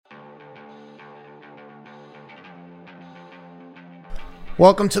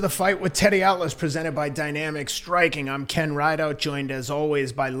Welcome to the Fight with Teddy Atlas, presented by Dynamic Striking. I'm Ken Rideout, joined as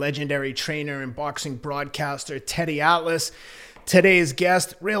always by legendary trainer and boxing broadcaster Teddy Atlas. Today's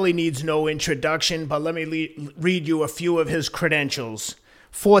guest really needs no introduction, but let me read you a few of his credentials.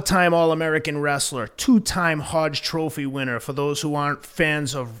 Four-time All-American wrestler, two-time Hodge Trophy winner. For those who aren't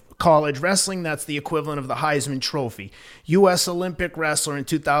fans of college wrestling, that's the equivalent of the Heisman Trophy. U.S. Olympic wrestler in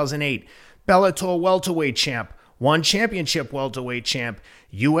 2008. Bellator welterweight champ. One championship welterweight champ,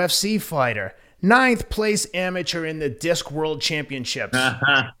 UFC fighter, ninth place amateur in the Disc World Championships.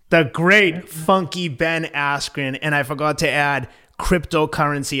 The great funky Ben Askren, and I forgot to add,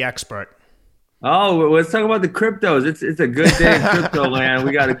 cryptocurrency expert. Oh, let's talk about the cryptos. It's a good day in crypto land.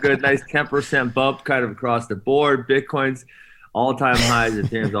 We got a good, nice 10% bump kind of across the board. Bitcoin's all-time highs,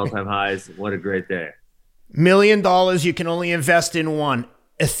 Ethereum's all-time highs. What a great day. $1 million you can only invest in one.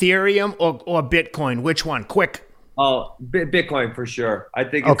 Ethereum or Bitcoin? Which one? Quick. Oh, Bitcoin for sure. I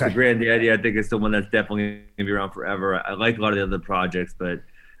think it's the granddaddy. I think it's the one that's definitely going to be around forever. I like a lot of the other projects, but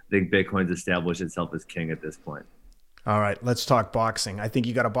I think Bitcoin's established itself as king at this point. All right, let's talk boxing. I think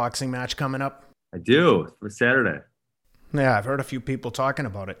you got a boxing match coming up. I do, for Saturday. Yeah, I've heard a few people talking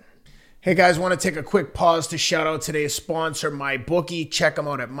about it. Hey guys, want to take a quick pause to shout out today's sponsor, MyBookie. Check them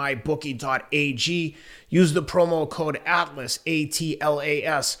out at mybookie.ag. Use the promo code ATLAS,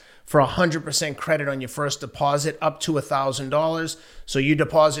 ATLAS, for 100% credit on your first deposit up to $1,000. So you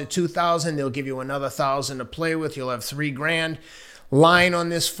deposit $2,000, they'll give you another $1,000 to play with. You'll have $3,000. Line on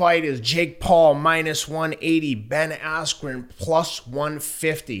this fight is Jake Paul minus 180, Ben Askren plus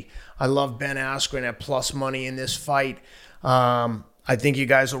 150. I love Ben Askren at plus money in this fight. I think you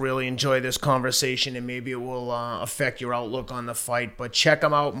guys will really enjoy this conversation, and maybe it will affect your outlook on the fight. But check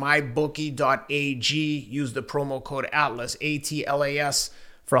them out, mybookie.ag. Use the promo code ATLAS, ATLAS,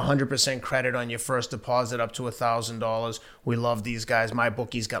 for 100% credit on your first deposit up to $1,000. We love these guys.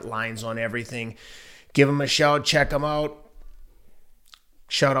 MyBookie's got lines on everything. Give them a shout. Check them out.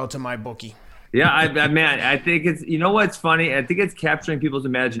 Shout out to MyBookie. Yeah, I think it's, you know what's funny? I think it's capturing people's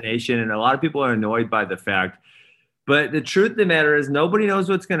imagination, and a lot of people are annoyed by the fact. But the truth of the matter is nobody knows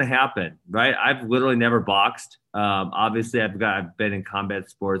what's going to happen, right? I've literally never boxed. Obviously, I've been in combat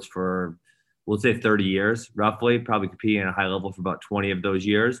sports for, we'll say 30 years, roughly, probably competing at a high level for about 20 of those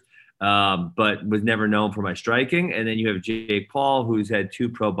years, but was never known for my striking. And then you have Jake Paul, who's had 2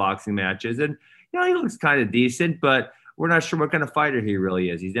 pro boxing matches. And, you know, he looks kind of decent, but we're not sure what kind of fighter he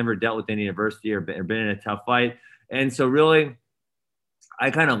really is. He's never dealt with any adversity or been in a tough fight. And so really, I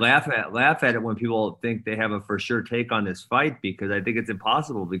kind of laugh at it when people think they have a for sure take on this fight, because I think it's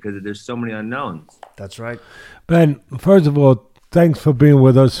impossible because there's so many unknowns. That's right. Ben, first of all, thanks for being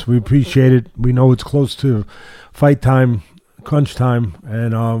with us. We appreciate it. We know it's close to fight time, crunch time,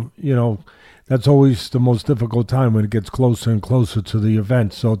 and you know, that's always the most difficult time when it gets closer and closer to the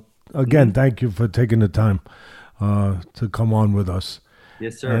event. So again, thank you for taking the time to come on with us.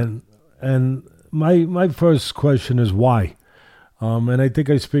 Yes, sir. And my first question is why? And I think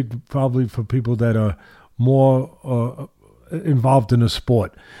I speak probably for people that are more involved in the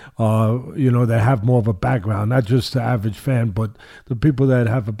sport, you know, that have more of a background, not just the average fan, but the people that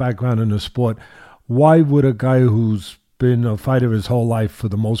have a background in the sport. Why would a guy who's been a fighter his whole life, for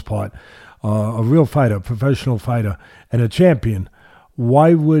the most part, a real fighter, a professional fighter, and a champion,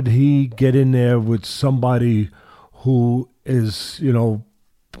 why would he get in there with somebody who is, you know,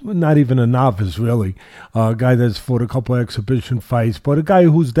 not even a novice, really, a guy that's fought a couple of exhibition fights, but a guy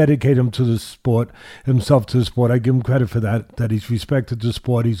who's dedicated himself to the sport. I give him credit for that he's respected the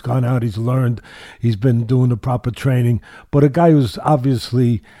sport, he's gone out, he's learned, he's been doing the proper training, but a guy who's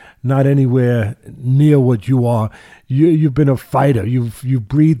obviously not anywhere near what you are. You've been a fighter. You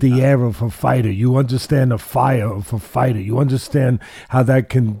breathe the air of a fighter. You understand the fire of a fighter. You understand how that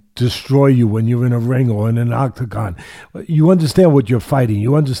can destroy you when you're in a ring or in an octagon. You understand what you're fighting.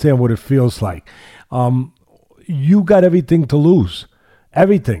 You understand what it feels like. You got everything to lose.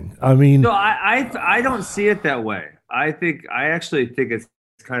 Everything. I mean, no, I don't see it that way. I actually think it's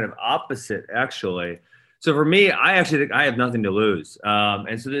kind of opposite, actually. So for me, I actually think I have nothing to lose.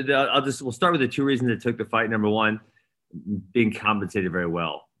 And so we'll start with the 2 reasons it took the fight. Number one, being compensated very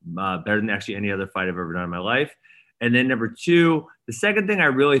well, better than actually any other fight I've ever done in my life. And then number 2, the second thing I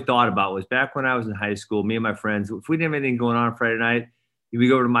really thought about was back when I was in high school, me and my friends, if we didn't have anything going on Friday night, we'd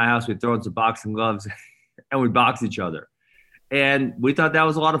go over to my house, we'd throw in some boxing gloves and we'd box each other. And we thought that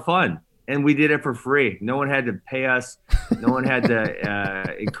was a lot of fun. And we did it for free. No one had to pay us. No one had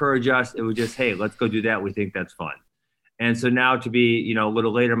to encourage us. It was just, hey, let's go do that. We think that's fun. And so now to be, you know, a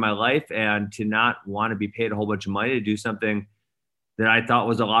little later in my life and to not want to be paid a whole bunch of money to do something that I thought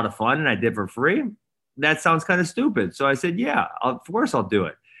was a lot of fun and I did for free, that sounds kind of stupid. So I said, yeah, of course I'll do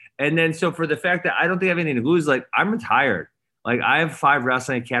it. And then, so for the fact that I don't think I have anything to lose, like, I'm retired. Like, I have 5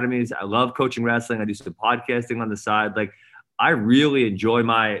 wrestling academies. I love coaching wrestling. I do some podcasting on the side. Like, I really enjoy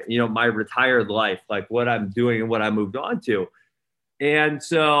my, my retired life, like what I'm doing and what I moved on to. And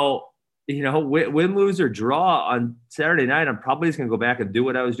so, win, lose, or draw on Saturday night, I'm probably just going to go back and do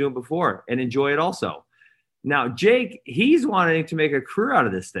what I was doing before and enjoy it also. Now, Jake, he's wanting to make a career out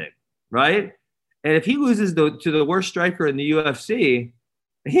of this thing, right? And if he loses to the worst striker in the UFC,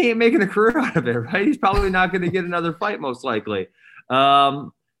 he ain't making a career out of it, right? He's probably not going to get another fight, most likely.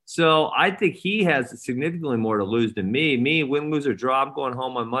 So I think he has significantly more to lose than me. Me, win, lose, or draw, I'm going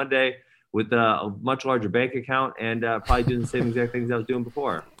home on Monday with a much larger bank account and probably doing the same exact things I was doing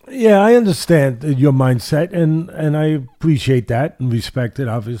before. Yeah, I understand your mindset, and I appreciate that and respect it,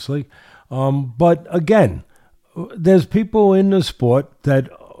 obviously. But again, there's people in the sport that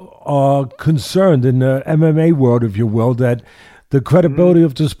are concerned in the MMA world, if you will, that the credibility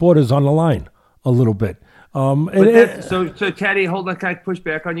of the sport is on the line a little bit. So Teddy, hold on, can I push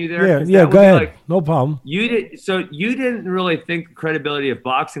back on you there? Yeah, go ahead. Like, no problem. You didn't really think the credibility of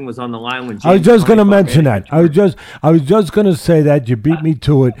boxing was on the line when James I was just going to mention that. I was just going to say that you beat me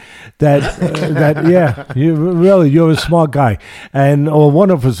to it. That you're a smart guy, or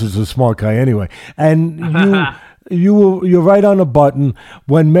one of us is a smart guy anyway. And you're right on the button.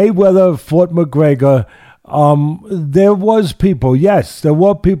 When Mayweather fought McGregor, there were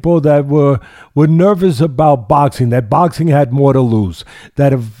people that were nervous about boxing, that boxing had more to lose,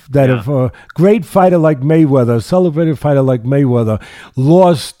 that if a great fighter like Mayweather, a celebrated fighter like Mayweather,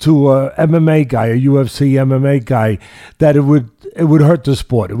 lost to a MMA guy, a UFC MMA guy, that it would hurt the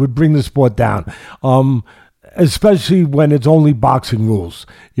sport. It would bring the sport down. Especially when it's only boxing rules,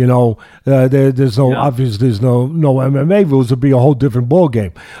 there's no MMA rules. It'd be a whole different ball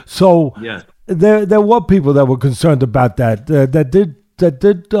game. So there were people that were concerned about that did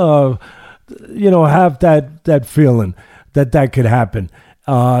have that feeling that could happen,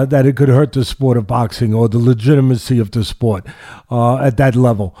 that it could hurt the sport of boxing or the legitimacy of the sport at that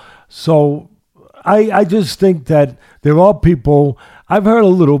level. So I just think that there are people. I've heard a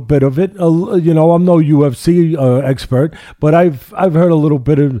little bit of it. I'm no UFC expert, but I've heard a little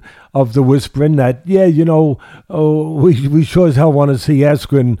bit of the whispering that we sure as hell want to see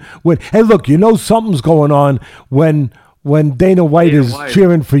Askren win. Hey, look, something's going on when Dana White is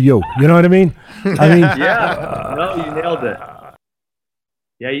cheering for you. You know what I mean? Yeah. No, you nailed it.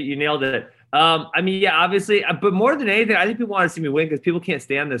 Yeah, you nailed it. Obviously, but more than anything, I think people want to see me win because people can't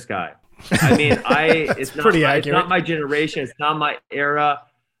stand this guy. It's not my generation. It's not my era.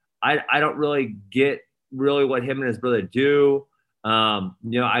 I don't really get what him and his brother do.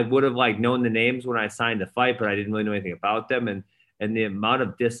 I would have known the names when I signed to fight, but I didn't really know anything about them. And the amount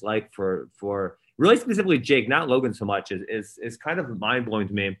of dislike for really specifically Jake, not Logan so much, is kind of mind blowing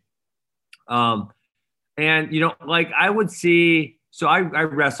to me. I would see. So I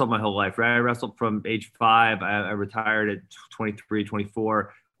wrestled my whole life, right? I wrestled from age 5. I retired at 23,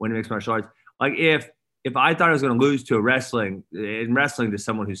 24. When mixed martial arts, if I thought I was going to lose to wrestling to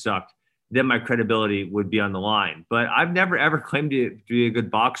someone who sucked, then my credibility would be on the line. But I've never ever claimed to be a good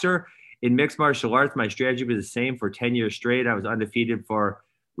boxer. In mixed martial arts, my strategy was the same for 10 years straight. I was undefeated for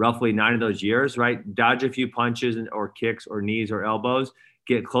roughly 9 of those years, right? Dodge a few punches or kicks or knees or elbows,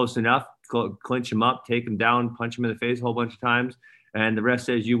 get close enough, clinch him up, take him down, punch him in the face a whole bunch of times, and the rest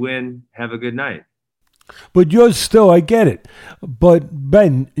says you win, have a good night. But you're still, I get it. But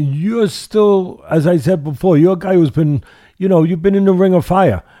Ben, you're still, as I said before, you're a guy who's been, you've been in the ring of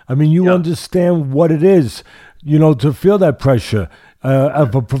fire. You understand what it is, to feel that pressure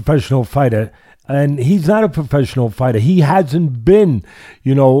of a professional fighter. And he's not a professional fighter. He hasn't been,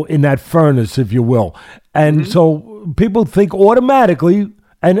 in that furnace, if you will. And so people think automatically,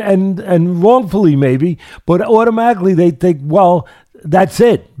 and wrongfully maybe, but automatically they think, well, that's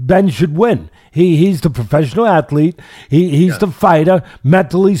it. Ben should win. He's the professional athlete. He's the fighter,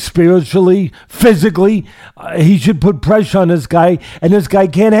 mentally, spiritually, physically. He should put pressure on this guy, and this guy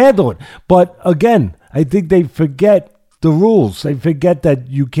can't handle it. But again, I think they forget the rules. They forget that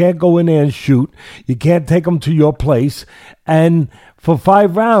you can't go in there and shoot. You can't take them to your place. And for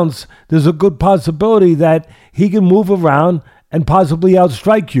 5 rounds, there's a good possibility that he can move around and possibly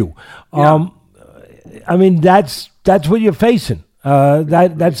outstrike you. Yeah. That's what you're facing.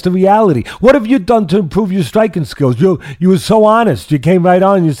 That's the reality. What have you done to improve your striking skills? You were so honest. You came right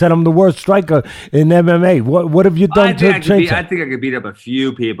on and you said, I'm the worst striker in MMA. What have you done to change I think I could beat up a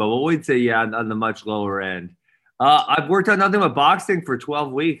few people, but we'd say, on the much lower end. I've worked on nothing but boxing for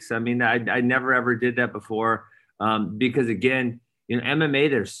 12 weeks. I never ever did that before because, again, MMA,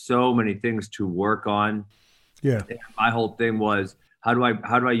 there's so many things to work on. Yeah. And my whole thing was, how do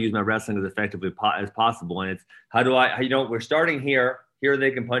I use my wrestling as effectively as possible? And it's, how do I, we're starting here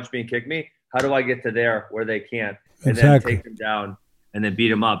they can punch me and kick me. How do I get to there where they can't? And then take them down and then beat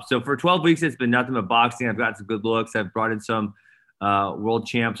them up. So for 12 weeks, it's been nothing but boxing. I've gotten some good looks. I've brought in some world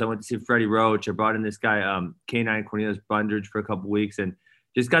champs. I went to see Freddie Roach. I brought in this guy, K9 Cornelius Bundridge, for a couple weeks, and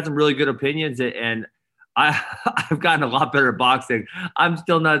just got some really good opinions. And I've gotten a lot better at boxing. I'm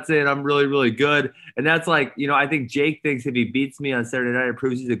still not saying I'm really, really good. And that's like, I think Jake thinks if he beats me on Saturday night, it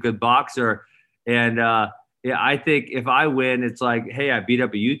proves he's a good boxer. And I think if I win, it's like, hey, I beat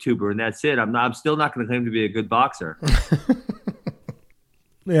up a YouTuber and that's it. I'm still not going to claim to be a good boxer.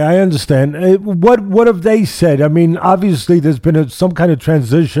 Yeah, I understand. What have they said? I mean, obviously there's been some kind of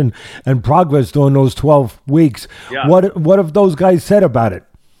transition and progress during those 12 weeks. Yeah. What have those guys said about it?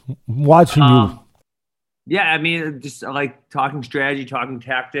 Watching you. Yeah, I mean, just like talking strategy, talking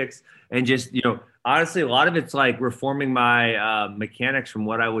tactics, and just, honestly, a lot of it's like reforming my mechanics from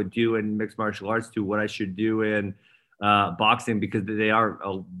what I would do in mixed martial arts to what I should do in boxing, because they are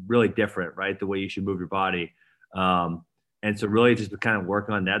really different, right? The way you should move your body. And so really just kind of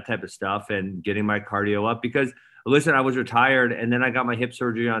working on that type of stuff and getting my cardio up, because listen, I was retired and then I got my hip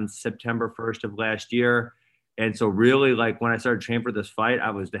surgery on September 1st of last year. And so really, like, when I started training for this fight, I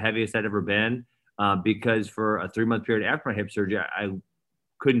was the heaviest I'd ever been. Because for a 3-month period after my hip surgery, I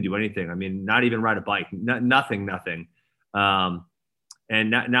couldn't do anything. I mean, not even ride a bike, nothing.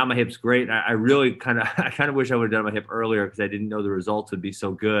 And now my hip's great. I really kind of wish I would have done my hip earlier, because I didn't know the results would be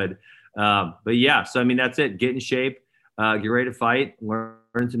so good. But yeah, so I mean, that's it. Get in shape, get ready to fight, learn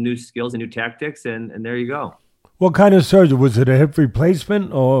some new skills and new tactics, and there you go. What kind of surgery? Was it a hip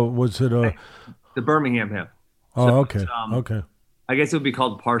replacement or was it the Birmingham hip? Oh, so okay. Okay. I guess it would be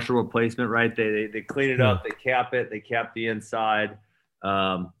called partial replacement, right? They clean it up, they cap it, they cap the inside.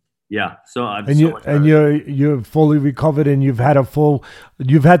 Yeah. So I'm you're fully recovered, and you've had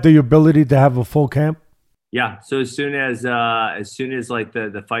the ability to have a full camp. Yeah. So as soon as like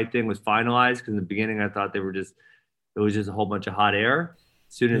the fight thing was finalized, because in the beginning I thought it was just a whole bunch of hot air.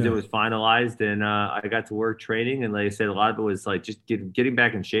 As soon as it was finalized, and I got to work training, and like I said, a lot of it was like just getting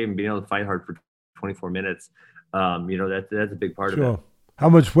back in shape and being able to fight hard for 24 minutes. That's a big part of it. How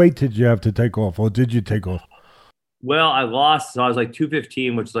much weight did you have to take off, or did you take off? Well, I lost, so I was like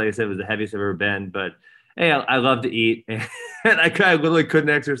 215, which, like I said, was the heaviest I've ever been. But hey, I love to eat, and I literally couldn't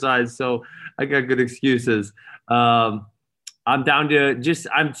exercise, so I got good excuses. I'm down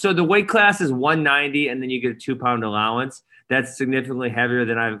to so the weight class is 190, and then you get a 2-pound allowance. That's significantly heavier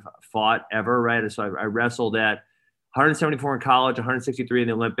than I've fought ever, right? So I wrestled at 174 in college, 163 in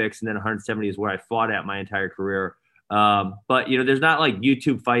the Olympics, and then 170 is where I fought at my entire career. But there's not like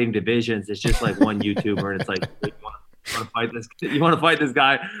YouTube fighting divisions. It's just like one YouTuber, and it's like, you want to fight this? You want to fight this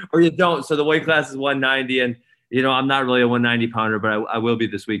guy, or you don't? So the weight class is 190, and I'm not really a 190 pounder, but I will be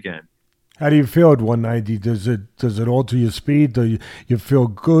this weekend. How do you feel at 190? Does it alter your speed? Do you feel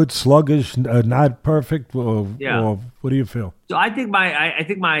good, sluggish, not perfect, or what do you feel? So I think my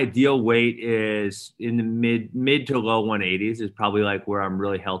ideal weight is in the mid to low 180s is probably like where I'm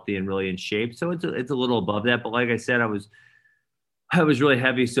really healthy and really in shape. So it's a little above that, but like I said, I was really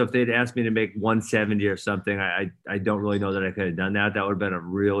heavy. So if they'd asked me to make 170 or something, I don't really know that I could have done that. That would have been a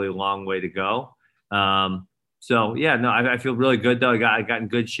really long way to go. So yeah, no, I feel really good though. I got in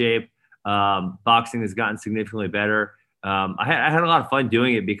good shape. Boxing has gotten significantly better. I had a lot of fun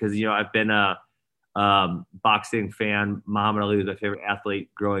doing it because, I've been a boxing fan. Muhammad Ali was my favorite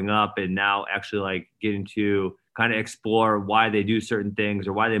athlete growing up, and now actually like getting to kind of explore why they do certain things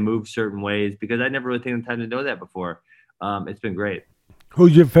or why they move certain ways, because I never really taken the time to know that before. It's been great.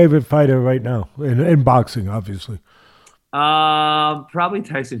 Who's your favorite fighter right now in boxing, obviously? Probably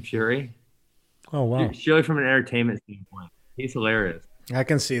Tyson Fury. Oh, wow. Surely from an entertainment standpoint. He's hilarious. I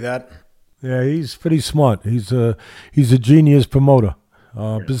can see that. Yeah, he's pretty smart. He's a genius promoter.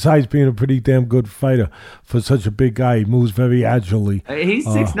 Besides being a pretty damn good fighter for such a big guy, he moves very agilely. He's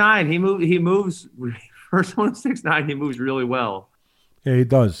 6'9". He moves. For someone 6'9", he moves really well. Yeah, he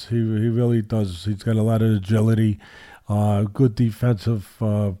does. He really does. He's got a lot of agility, good defensive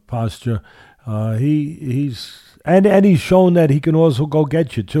posture. He's shown that he can also go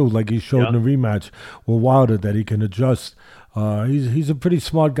get you too, like he showed in the rematch with Wilder, that he can adjust. He's a pretty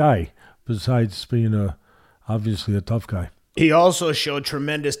smart guy, besides being obviously a tough guy. He also showed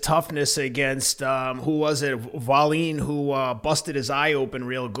tremendous toughness against, who was it, Wallin, who busted his eye open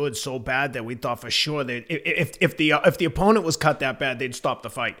real good, so bad that we thought for sure that if the opponent was cut that bad, they'd stop the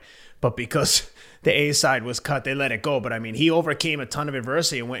fight. But because the A side was cut, they let it go. But I mean, he overcame a ton of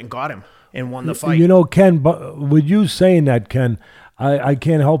adversity and went and got him and won the fight. Ken, but with you saying that, Ken, I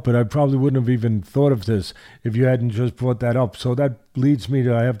can't help it. I probably wouldn't have even thought of this if you hadn't just brought that up. So that leads me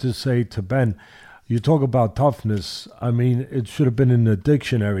to, I have to say to Ben, you talk about toughness. I mean, it should have been in the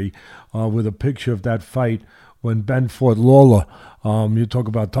dictionary with a picture of that fight when Ben fought Lawler. You talk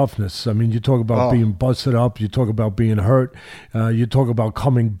about toughness. I mean, you talk about being busted up. You talk about being hurt. You talk about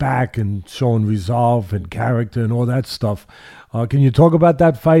coming back and showing resolve and character and all that stuff. Can you talk about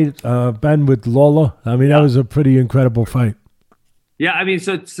that fight, Ben, with Lawler? I mean, that was a pretty incredible fight. Yeah, I mean,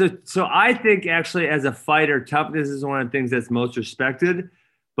 so I think actually as a fighter, toughness is one of the things that's most respected.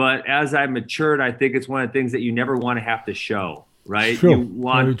 But as I matured, I think it's one of the things that you never want to have to show, right? True. You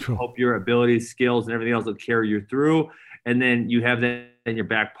want to hope your abilities, skills, and everything else will carry you through, and then you have that in your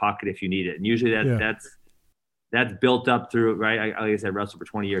back pocket if you need it. And usually that's built up through, right? Like I said, wrestled for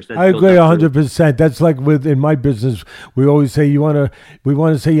 20 years. I agree 100%. That's like in my business, we always say we want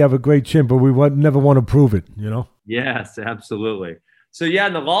to say you have a great chin, but we never want to prove it, you know? Yes, absolutely. So yeah,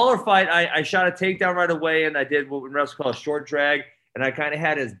 in the Lawler fight, I shot a takedown right away, and I did what wrestlers call a short drag, and I kind of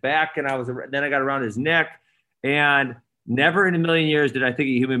had his back, and then I got around his neck, and never in a million years did I think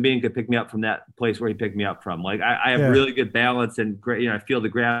a human being could pick me up from that place where he picked me up from. Like I have really good balance and great, I feel the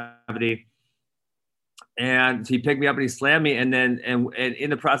gravity. And so he picked me up and he slammed me, and then and in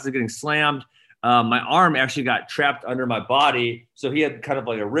the process of getting slammed, my arm actually got trapped under my body, so he had kind of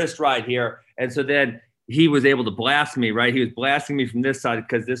like a wrist right here, and so then he was able to blast me, right? He was blasting me from this side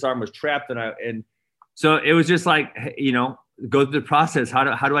because this arm was trapped. And so it was just like, go through the process. How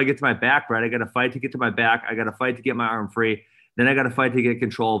do I get to my back, right? I got to fight to get to my back. I got to fight to get my arm free. Then I got to fight to get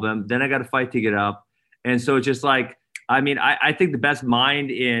control of him. Then I got to fight to get up. And so it's just like, I mean, I think the best mind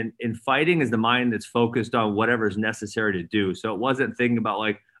in fighting is the mind that's focused on whatever is necessary to do. So it wasn't thinking about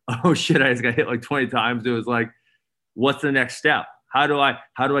like, oh shit, I just got hit like 20 times. It was like, what's the next step? How do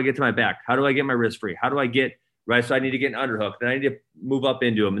I get to my back? How do I get my wrist free? How do I get right? So I need to get an underhook. Then I need to move up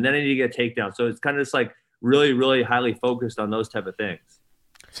into him, and then I need to get a takedown. So it's kind of just like really, really highly focused on those type of things.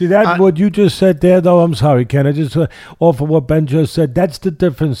 See, that what you just said there, though, I'm sorry, Ken. I just offer what Ben just said. That's the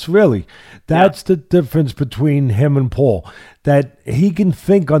difference, really. That's the difference between him and Paul, that he can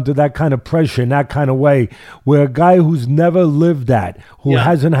think under that kind of pressure in that kind of way, where a guy who's never lived that, who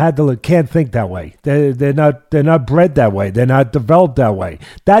hasn't had can't think that way. They're not bred that way. They're not developed that way.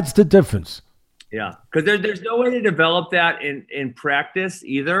 That's the difference. Yeah, because there's no way to develop that in practice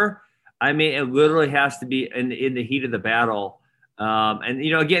either. I mean, it literally has to be in the heat of the battle. And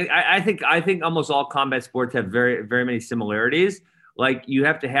again, I think almost all combat sports have very, very many similarities. Like you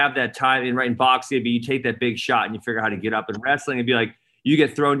have to have that time in boxing, it'd be you take that big shot and you figure out how to get up. In wrestling, it'd be like you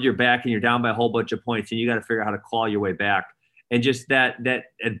get thrown to your back and you're down by a whole bunch of points and you got to figure out how to claw your way back. And just that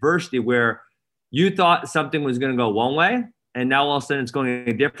adversity where you thought something was going to go one way and now all of a sudden it's going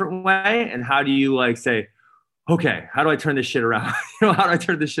a different way. And how do you like say, okay, how do I turn this shit around? How do I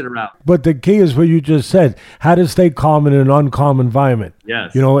turn this shit around? But the key is what you just said, how to stay calm in an uncalm environment.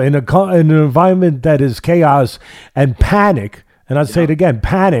 Yes. In an environment that is chaos and panic, and I'll say it again,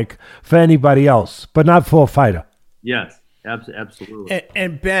 panic for anybody else, but not for a fighter. Yes, absolutely.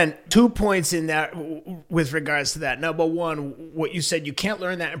 And Ben, 2 points in that with regards to that. Number one, what you said, you can't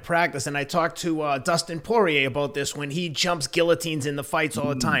learn that in practice. And I talked to Dustin Poirier about this when he jumps guillotines in the fights all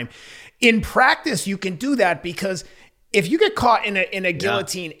the time. In practice, you can do that because if you get caught in a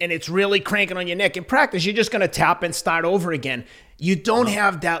guillotine and it's really cranking on your neck, in practice, you're just going to tap and start over again. You don't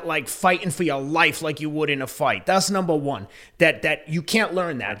have that like fighting for your life like you would in a fight. That's number one. That you can't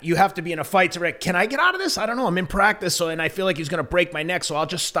learn that. You have to be in a fight to can I get out of this? I don't know. I'm in practice, and I feel like he's going to break my neck, so I'll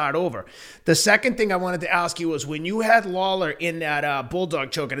just start over. The second thing I wanted to ask you was when you had Lawler in that bulldog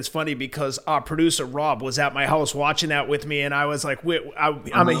choke, and it's funny because our producer Rob was at my house watching that with me, and I was like,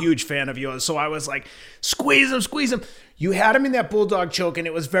 I'm a huge fan of yours, so I was like, squeeze him. You had him in that bulldog choke, and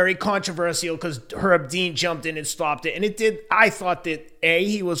it was very controversial because Herb Dean jumped in and stopped it. And it did. I thought that A,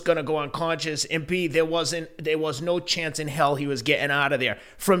 he was going to go unconscious, and B, there was no chance in hell he was getting out of there.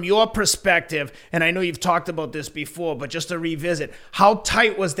 From your perspective, and I know you've talked about this before, but just to revisit, how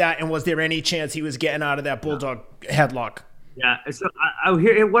tight was that, and was there any chance he was getting out of that bulldog headlock? Yeah. So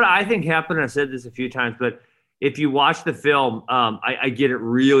what I think happened. I said this a few times, but if you watch the film, I get it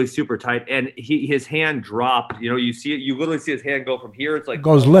really super tight, and his hand dropped. You see it. You literally see his hand go from here. It's like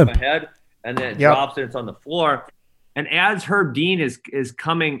goes limp, head, and then it drops, and it's on the floor. And as Herb Dean is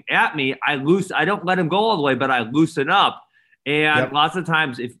coming at me, I don't let him go all the way, but I loosen up. And lots of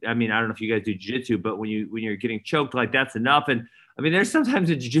times, I don't know if you guys do jiu-jitsu, but when you're getting choked, like that's enough. And I mean, there's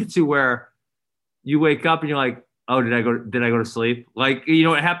sometimes in jiu-jitsu where you wake up and you're like, oh, did I go to sleep? Like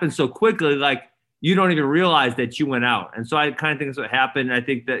it happens so quickly, like. You don't even realize that you went out. And so I kind of think that's what happened. I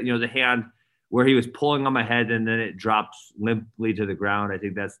think that, the hand where he was pulling on my head and then it drops limply to the ground. I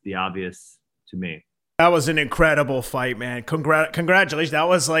think that's the obvious to me. That was an incredible fight, man. Congratulations. That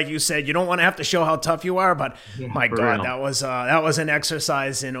was, like you said, you don't want to have to show how tough you are, but my God, that was an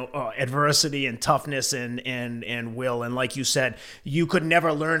exercise in adversity and toughness and will. And like you said, you could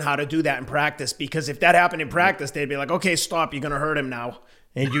never learn how to do that in practice, because if that happened in practice, they'd be like, okay, stop, you're going to hurt him now.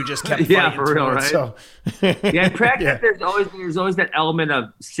 And you just kept fighting for real, right? So. In practice, there's always that element of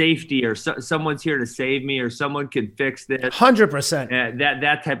safety, or someone's here to save me, or someone can fix this. 100%.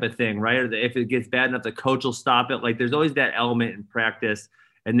 That type of thing, right? Or if it gets bad enough, the coach will stop it. Like, there's always that element in practice.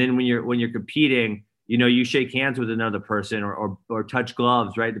 And then when you're competing, you shake hands with another person or touch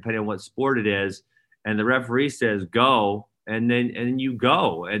gloves, right? Depending on what sport it is. And the referee says, go. And then you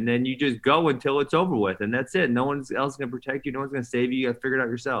go, and then you just go until it's over with, and that's it. No one else going to protect you. No one's going to save you. You got to figure it out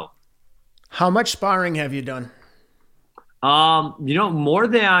yourself. How much sparring have you done? More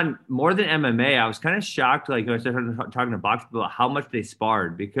than MMA. I was kind of shocked, like, when I started talking to boxing people about how much they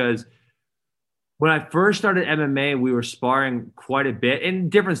sparred, because when I first started MMA, we were sparring quite a bit and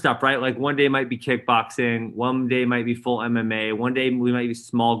different stuff, right? Like, one day might be kickboxing, one day might be full MMA, one day we might use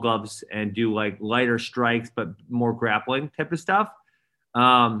small gloves and do like lighter strikes, but more grappling type of stuff.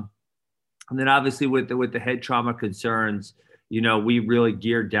 And then obviously with the head trauma concerns, we really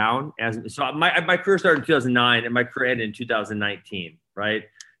geared down. So my career started in 2009 and my career ended in 2019, right?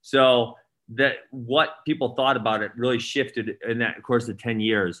 So that what people thought about it really shifted in that course of 10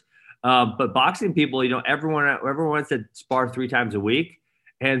 years. But boxing people, everyone wants to spar 3 times a week.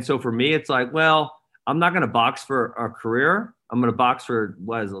 And so for me, it's like, well, I'm not going to box for a career. I'm going to box for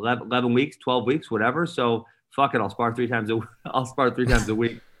 11 weeks, 12 weeks, whatever. So fuck it. I'll spar 3 times a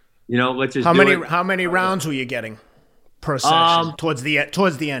week. Let's just how many rounds were you getting per session towards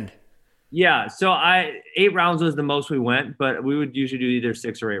the end? Yeah. So 8 rounds was the most we went, but we would usually do either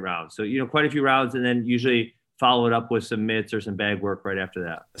 6 or 8 rounds. So, quite a few rounds, and then usually follow it up with some mitts or some bag work right after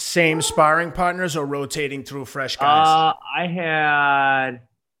that. Same sparring partners or rotating through fresh guys? I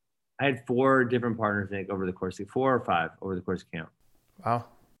had 4 different partners, I think, over the course of 4 or 5 over the course of camp. Wow.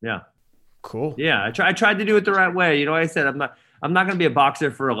 Yeah. Cool. Yeah. I tried to do it the right way. Like I said, I'm not going to be a boxer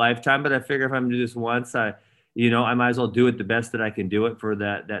for a lifetime, but I figure if I'm going to do this once, I might as well do it the best that I can do it for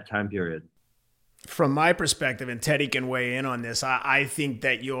that time period. From my perspective, and Teddy can weigh in on this, I think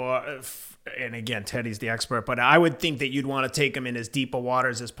that and again, Teddy's the expert, but I would think that you'd want to take him in as deep a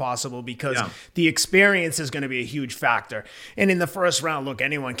waters as possible, because the experience is going to be a huge factor. And in the first round, look,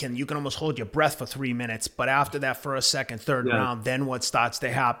 you can almost hold your breath for 3 minutes, but after that first, second, third round, then what starts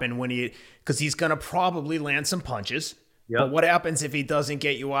to happen because he's going to probably land some punches. Yep. But what happens if he doesn't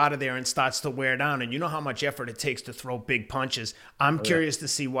get you out of there and starts to wear down? And you know how much effort it takes to throw big punches. I'm curious to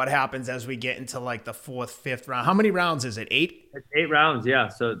see what happens as we get into like the 4th, 5th round. How many rounds is it? 8? It's 8 rounds, yeah.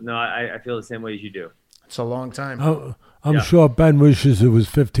 So, no, I feel the same way as you do. It's a long time. I'm sure Ben wishes it was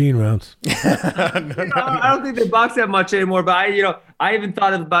 15 rounds. I don't think they box that much anymore, but I even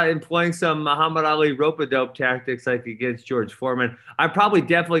thought about employing some Muhammad Ali rope-a-dope tactics like against George Foreman. I'm probably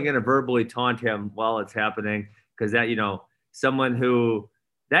definitely going to verbally taunt him while it's happening. Because that, someone who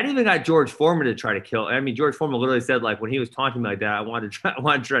that even got George Foreman to try to kill. I mean, George Foreman literally said, like, when he was taunting me like that, I wanted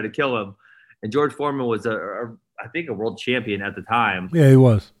to try to kill him. And George Foreman was I think a world champion at the time. Yeah, he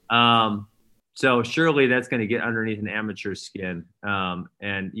was. So surely that's going to get underneath an amateur's skin.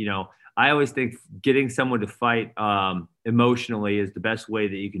 I always think getting someone to fight emotionally is the best way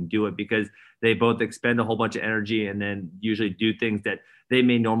that you can do it, because they both expend a whole bunch of energy and then usually do things that they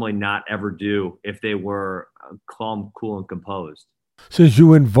may normally not ever do if they were calm, cool, and composed. Since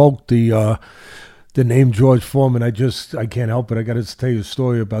you invoked the name George Foreman, I can't help it. I got to tell you a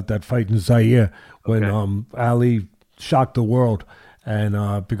story about that fight in Zaire when Ali shocked the world.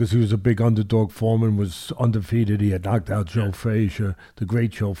 And because he was a big underdog, Foreman was undefeated. He had knocked out Joe Frazier, the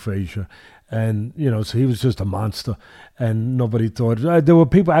great Joe Frazier. And, so he was just a monster. And nobody thought, there were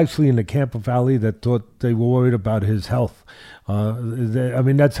people actually in the camp of Ali that thought they were worried about his health.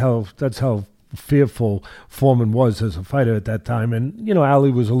 That's how fearful Foreman was as a fighter at that time. And,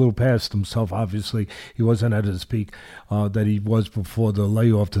 Ali was a little past himself, obviously. He wasn't at his peak that he was before the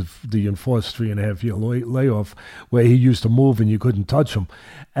layoff, the enforced 3.5-year layoff, where he used to move and you couldn't touch him.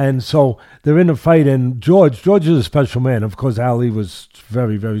 And so they're in a fight, and George is a special man. Of course, Ali was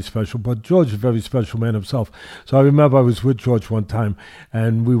very, very special, but George is a very special man himself. So I remember I was with George one time,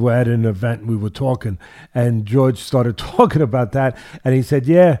 and we were at an event, and we were talking, and George started talking about that, and he said,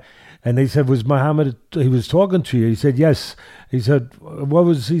 And they said, was Muhammad, he was talking to you? He said, yes. He said, what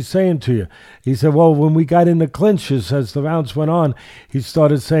was he saying to you? He said, well, when we got in the clinches, as the rounds went on, he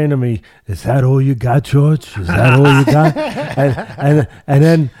started saying to me, is that all you got, George? Is that all you got?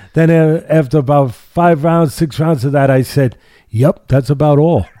 and then after about 5 rounds, 6 rounds of that, I said, yep, that's about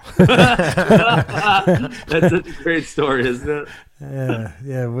all. That's such a great story, isn't it? Yeah,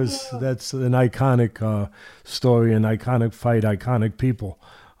 that's an iconic story, an iconic fight, iconic people.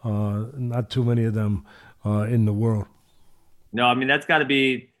 Not too many of them in the world. No, I mean, that's got to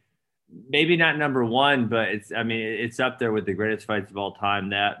be maybe not number one, but it's up there with the greatest fights of all time.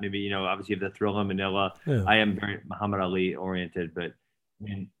 That maybe, obviously you have the Thrill in Manila. Yeah. I am very Muhammad Ali oriented, but I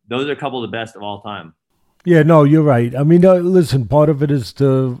mean, those are a couple of the best of all time. Yeah, no, you're right. I mean, listen, part of it is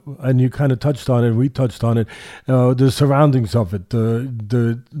and you kind of touched on it, we touched on it, the surroundings of it,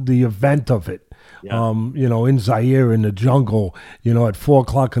 the event of it. Yeah. In Zaire in the jungle, at 4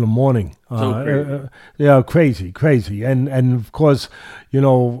 o'clock in the morning. Crazy. And of course,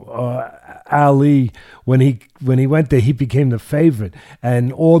 Ali, when he went there, he became the favorite,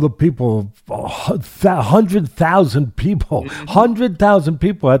 and all the people, 100,000 people, 100,000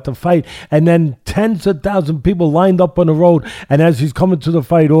 people at the fight, and then tens of thousands of people lined up on the road. And as he's coming to the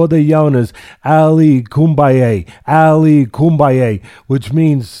fight, all they're yelling is Ali Kumbaya, which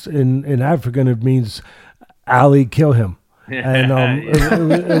means in African it means Ali, kill him. And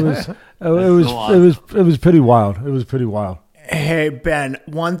it was pretty wild. It was pretty wild. Hey, Ben,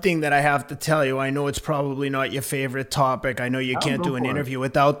 one thing that I have to tell you, I know it's probably not your favorite topic. I know you can't do an interview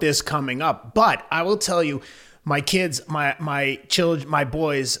without this coming up, but I will tell you, my kids, my children, my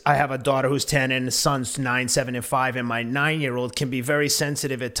boys, I have a daughter who's 10 and a son's 9, 7, and 5, and my 9-year-old can be very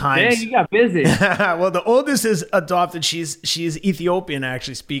sensitive at times. Hey, you got busy. Well, the oldest is adopted. She's Ethiopian,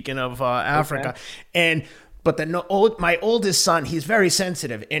 actually, speaking of Africa. Okay. But my oldest son, he's very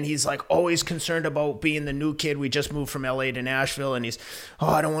sensitive, and he's like always concerned about being the new kid. We just moved from LA to Nashville, and he's,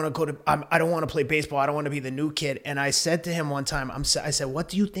 I don't want to I don't want to play baseball. I don't want to be the new kid. And I said to him one time, I said, what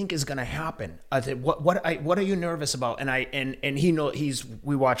do you think is going to happen? I said, what are you nervous about? And he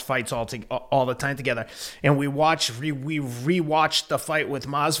we watch fights all the time together, and we rewatched the fight with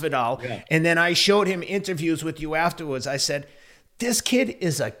Masvidal, yeah. And then I showed him interviews with you afterwards. I said, this kid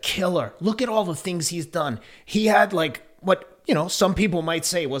is a killer. Look at all the things he's done. He had what some people might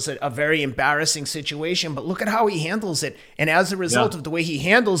say was a very embarrassing situation, but look at how he handles it. And as a result of the way he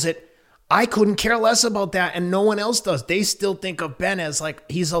handles it, I couldn't care less about that, and no one else does. They still think of Ben as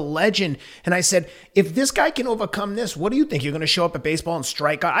he's a legend. And I said, if this guy can overcome this, what do you think? You're going to show up at baseball and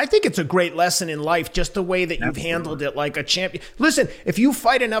strike out? I think it's a great lesson in life, just the way that you've handled it like a champion. Listen, if you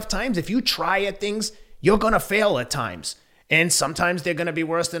fight enough times, if you try at things, you're going to fail at times. And sometimes they're going to be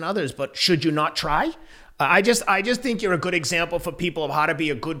worse than others, but should you not try? I just think you're a good example for people of how to be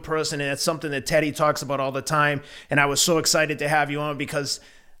a good person, and it's something that Teddy talks about all the time. And I was so excited to have you on because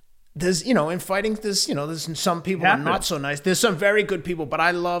there's, in fighting, there's some people that are not so nice. There's some very good people, but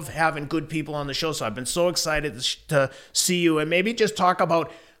I love having good people on the show. So I've been so excited to see you, and maybe just talk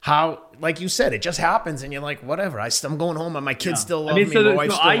about how, like you said, it just happens, and you're like, whatever. I'm going home, and my kids still love me. My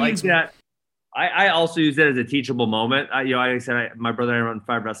wife still likes me. I also use that as a teachable moment. Like I said, my brother and I run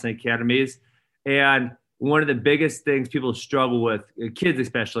 5 wrestling academies, and one of the biggest things people struggle with, kids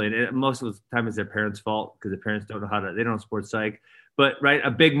especially, and most of the time it's their parents' fault because the parents don't know they don't know sports psych. But right,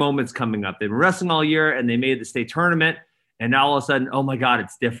 a big moment's coming up. They've been wrestling all year, and they made the state tournament, and now all of a sudden, oh my God,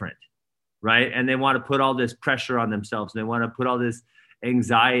 it's different, right? And they want to put all this pressure on themselves, and they want to put all this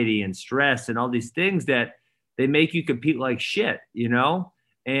anxiety and stress and all these things that they make you compete like shit,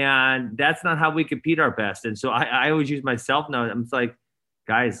 And that's not how we compete our best. And so I always use myself now. I'm just like,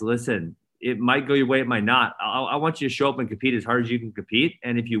 guys, listen, it might go your way, it might not. I want you to show up and compete as hard as you can compete.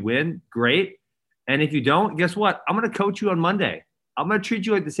 And if you win, great. And if you don't, guess what? I'm going to coach you on Monday. I'm going to treat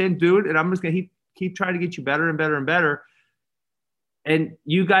you like the same dude. And I'm just going to keep trying to get you better and better and better. And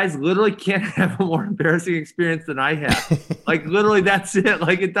you guys literally can't have a more embarrassing experience than I have. Literally, that's it.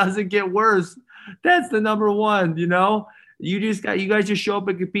 It doesn't get worse. That's the number one, You guys just show up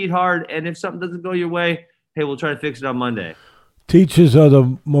and compete hard, and if something doesn't go your way, hey, we'll try to fix it on Monday. Teachers are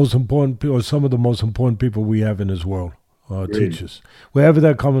the most important people, or some of the most important people we have in this world. Teachers, wherever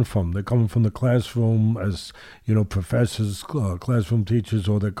they're coming from the classroom as professors, classroom teachers,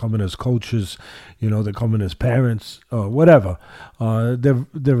 or they're coming as coaches, they're coming as parents, whatever.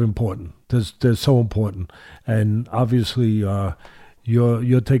 They're important. They're so important, and obviously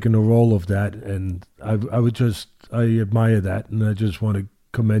you're taking the role of that, and I admire that, and I just want to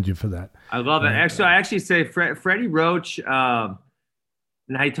commend you for that. I love it. Actually, I actually say Freddie Roach,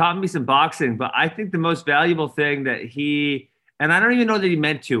 and he taught me some boxing, but I think the most valuable thing that he and I don't even know that he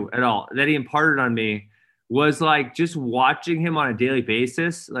meant to at all, that he imparted on me, was like just watching him on a daily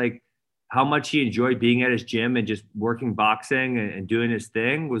basis, like how much he enjoyed being at his gym and just working boxing and doing his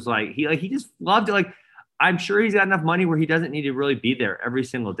thing. Was like he just loved it. Like, I'm sure he's got enough money where he doesn't need to really be there every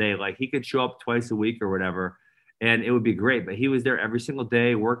single day. Like, he could show up twice a week or whatever, and it would be great. But he was there every single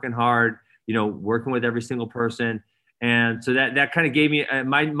day, working hard, working with every single person. And so that kind of gave me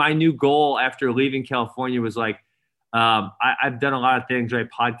my new goal after leaving California was like, I've done a lot of things, right?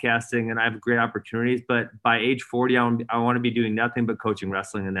 Podcasting, and I have great opportunities, but by age 40, I want to be doing nothing but coaching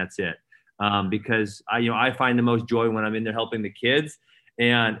wrestling, and that's it. Because I find the most joy when I'm in there helping the kids.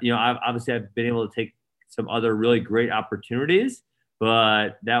 And, I've been able to take some other really great opportunities,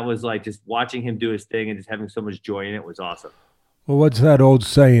 but that was like just watching him do his thing and just having so much joy in it was awesome. Well, what's that old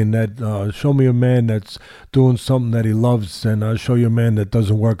saying that show me a man that's doing something that he loves, and I'll show you a man that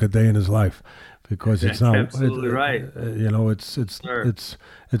doesn't work a day in his life, because it's not absolutely right. It's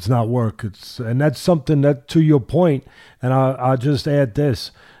not work. And that's something that, to your point, and I'll just add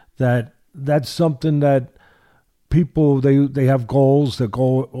this, that's something that people, they have goals, they're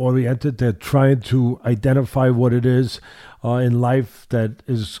goal oriented, they're trying to identify what it is in life that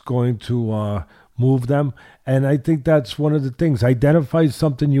is going to move them. And I think that's one of the things. Identify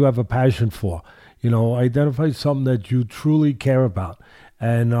something you have a passion for. Identify something that you truly care about,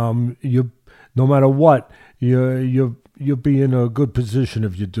 and you, no matter what, you'll be in a good position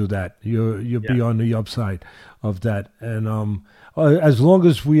if you do that. You'll be on the upside of that. And as long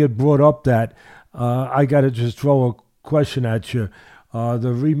as we had brought up that, I got to just throw a question at you.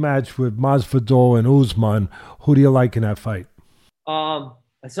 The rematch with Masvidal and Usman, who do you like in that fight?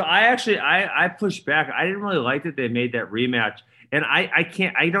 So I pushed back. I didn't really like that they made that rematch. And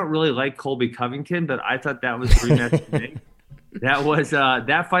I don't really like Colby Covington, but I thought that was a rematch to me. That was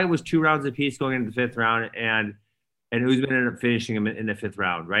that fight was 2 rounds apiece going into the 5th round, and Usman ended up finishing him in the 5th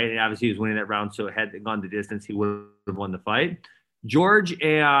round, right? And obviously he was winning that round, so had it gone the distance, he would have won the fight. George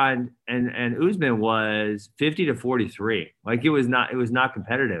and Usman was 50-43. Like, it was not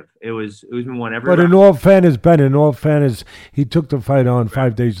competitive. It was Usman won every round. But in all fairness, he took the fight on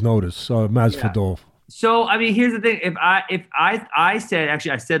 5 days notice. Masvidal. Yeah. So I mean, here's the thing. If I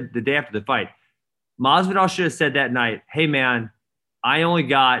said the day after the fight, Masvidal should have said that night, "Hey man, I only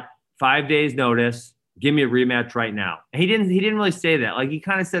got 5 days notice. Give me a rematch right now." And he didn't really say that. Like, he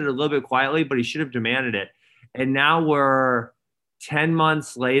kind of said it a little bit quietly, but he should have demanded it. And now we're 10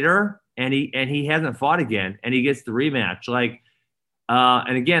 months later, and he hasn't fought again, and he gets the rematch. Like,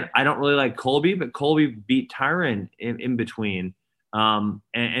 and again, I don't really like Colby, but Colby beat Tyron in between, and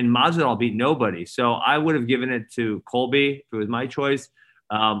Masvidal beat nobody. So I would have given it to Colby if it was my choice.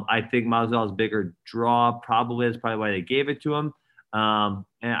 I think Masvidal's bigger draw, probably. That's probably why they gave it to him. And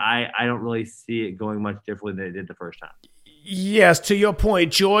I don't really see it going much differently than they did the first time. Yes, to your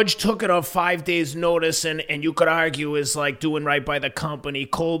point, George took it on 5 days notice, and you could argue is like doing right by the company.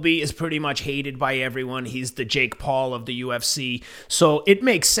 Colby is pretty much hated by everyone. He's the Jake Paul of the UFC. So it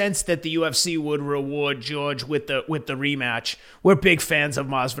makes sense that the UFC would reward George with the rematch. We're big fans of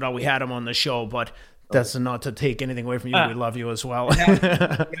Masvidal. We had him on the show, but that's not to take anything away from you. We love you as well. You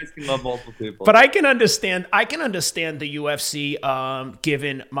guys can love multiple people. But I can understand the UFC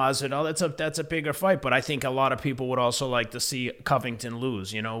giving Masvidal. That's a bigger fight. But I think a lot of people would also like to see Covington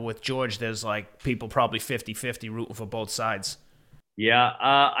lose. With George, there's like people probably 50-50 rooting for both sides. Yeah,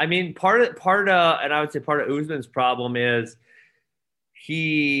 I mean, part of and I would say part of Usman's problem is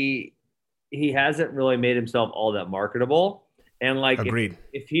he hasn't really made himself all that marketable. And like,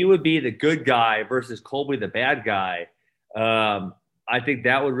 if he would be the good guy versus Colby the bad guy, I think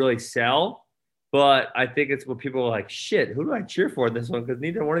that would really sell. But I think it's what people are like, shit, who do I cheer for in this one? Because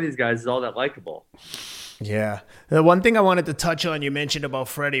neither one of these guys is all that likable. Yeah. The one thing I wanted to touch on, you mentioned about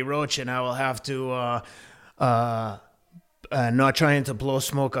Freddie Roach, and I will have to not trying to blow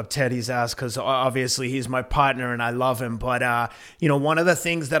smoke up Teddy's ass, because obviously he's my partner and I love him. But, one of the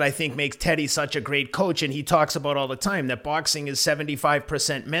things that I think makes Teddy such a great coach, and he talks about all the time, that boxing is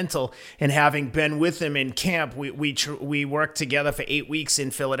 75% mental. And having been with him in camp, we worked together for 8 weeks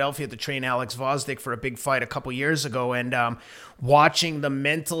in Philadelphia to train Alex Vosdick for a big fight a couple years ago. And watching the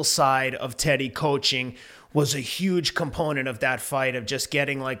mental side of Teddy coaching was a huge component of that fight, of just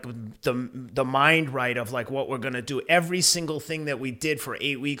getting like the mind right of like what we're going to do. Every single thing that we did for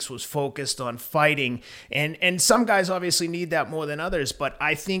 8 weeks was focused on fighting. And some guys obviously need that more than others. But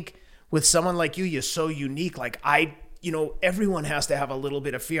I think with someone like you, you're so unique. Like everyone has to have a little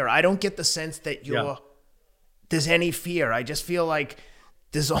bit of fear. I don't get the sense that there's any fear. I just feel like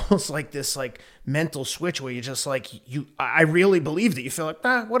there's almost like this like mental switch where you're just like, I really believe that you feel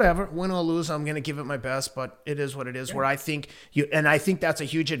like, whatever, win or lose, I'm going to give it my best, but it is what it is. Yeah. Where I think I think that's a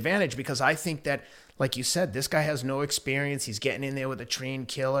huge advantage, because I think that, like you said, this guy has no experience. He's getting in there with a trained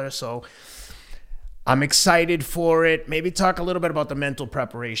killer. So I'm excited for it. Maybe talk a little bit about the mental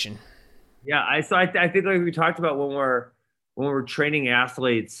preparation. Yeah. I think like we talked about when we're training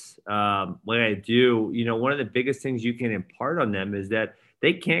athletes, like I do, one of the biggest things you can impart on them is that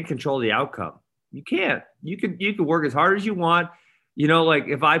they can't control the outcome. You can't. You can work as hard as you want. Like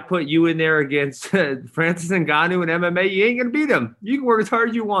if I put you in there against Francis Ngannou in MMA, you ain't gonna beat him. You can work as hard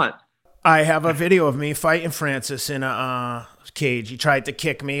as you want. I have a video of me fighting Francis in a cage. He tried to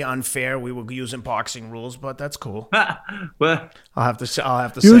kick me, unfair. We were using boxing rules, but that's cool. Well, I'll have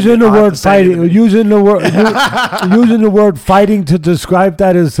to using the word fighting. Using the word fighting to describe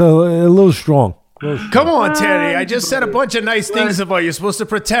that is a little strong. Come on, Terry. I just said a bunch of nice things about you. You're supposed to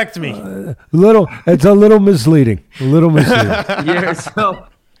protect me. It's a little misleading. Yeah, so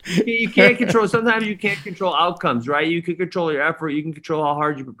you can't control. Sometimes you can't control outcomes, right? You can control your effort. You can control how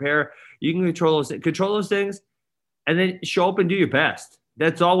hard you prepare. You can control those things, and then show up and do your best.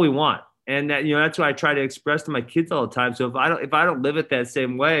 That's all we want, and that's what I try to express to my kids all the time. So if I don't live it that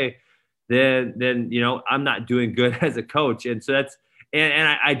same way, then I'm not doing good as a coach, and so that's.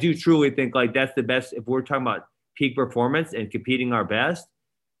 And I do truly think like that's the best. If we're talking about peak performance and competing our best,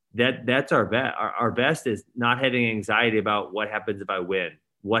 that's our best. Our best is not having anxiety about what happens if I win,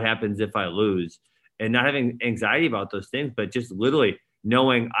 what happens if I lose, and not having anxiety about those things, but just literally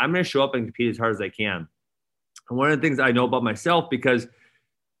knowing I'm going to show up and compete as hard as I can. And one of the things I know about myself, because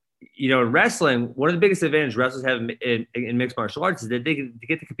in wrestling, one of the biggest advantages wrestlers have in mixed martial arts is that they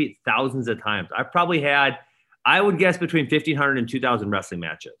get to compete thousands of times. I've probably had, I would guess, between 1,500 and 2,000 wrestling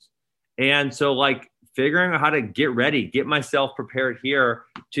matches. And so like figuring out how to get ready, get myself prepared here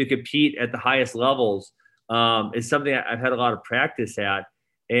to compete at the highest levels is something I've had a lot of practice at.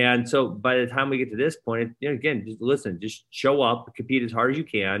 And so by the time we get to this point, again, just listen, just show up, compete as hard as you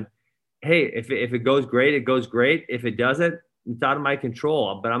can. Hey, if it goes great, it goes great. If it doesn't, it's out of my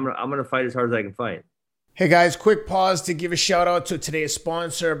control, but I'm going to fight as hard as I can fight. Hey guys, quick pause to give a shout out to today's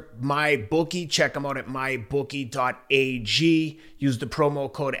sponsor, MyBookie. Check them out at mybookie.ag. Use the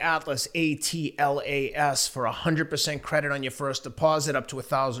promo code ATLAS, ATLAS, for 100% credit on your first deposit up to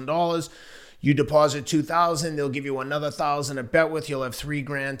 $1,000. You deposit $2,000, they'll give you another $1,000 to bet with. You'll have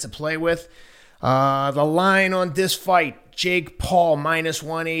 $3,000 to play with. The line on this fight: Jake Paul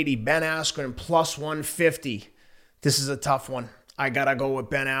 -180, Ben Askren +150. This is a tough one. I got to go with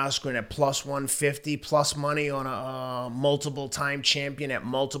Ben Askren at +150, plus money on a multiple-time champion at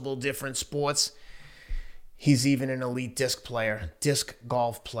multiple different sports. He's even an elite disc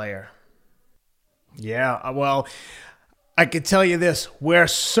golf player. Yeah, well, I could tell you this. We're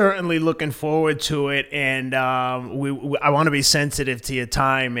certainly looking forward to it, and I want to be sensitive to your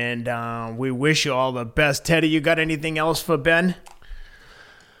time, and we wish you all the best. Teddy, you got anything else for Ben?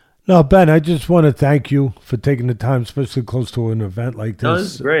 No, Ben, I just want to thank you for taking the time, especially close to an event like this. No,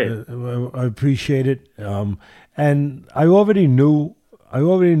 this is great. I appreciate it. And I already knew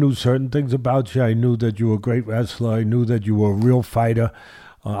certain things about you. I knew that you were a great wrestler. I knew that you were a real fighter.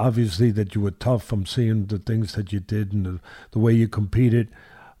 Obviously that you were tough from seeing the things that you did and the way you competed.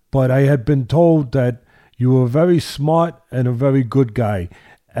 But I had been told that you were very smart and a very good guy.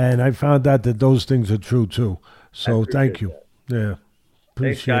 And I found out that those things are true too. So thank you. That. Yeah.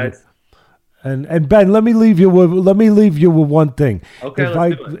 Thanks, guys. And Ben, let me leave you with one thing. Okay,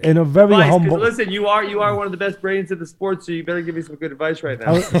 let's do it. In a very humble. Listen, you are one of the best brains in the sport, so you better give me some good advice right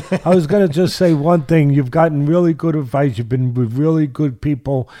now. I was going to just say one thing. You've gotten really good advice. You've been with really good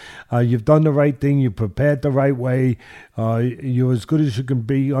people. You've done the right thing. You prepared the right way. You're as good as you can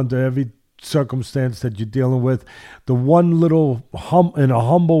be under every circumstance that you're dealing with. The one little in a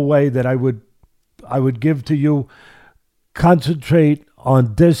humble way that I would give to you: concentrate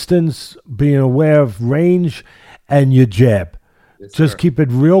on distance, being aware of range, and your jab. Yes, just sir. Keep it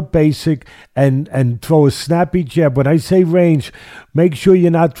real basic and throw a snappy jab. When I say range, make sure you're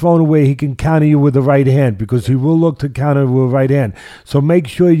not throwing away. He can counter you with the right hand, because he will look to counter with the right hand. So make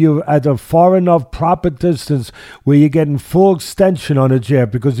sure you're at a far enough proper distance where you're getting full extension on a jab,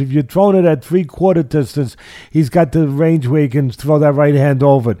 because if you're throwing it at 3/4 distance, he's got the range where he can throw that right hand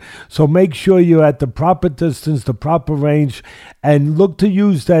over it. So make sure you're at the proper distance, the proper range, and look to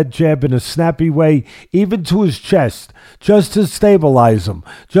use that jab in a snappy way, even to his chest, just to stabilize him,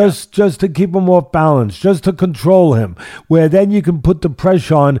 just to keep him off balance, just to control him, where then you can put the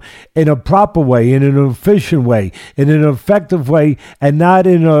pressure on in a proper way, in an efficient way, in an effective way, and not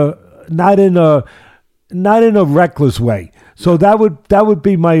in a not in a reckless way. So that would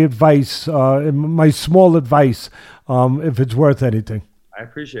be my advice, my small advice, if it's worth anything. I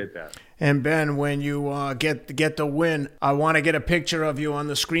appreciate that. And Ben, when you get the win, I want to get a picture of you on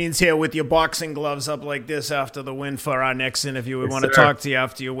the screens here with your boxing gloves up like this after the win for our next interview. We want to talk to you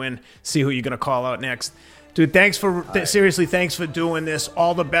after you win, see who you're going to call out next. Dude, thanks seriously, thanks for doing this.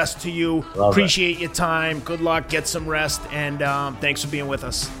 All the best to you. Appreciate your time. Good luck. Get some rest. And thanks for being with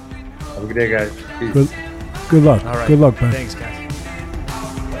us. Have a good day, guys. Peace. Good luck. All right. Good luck, man. Thanks, guys.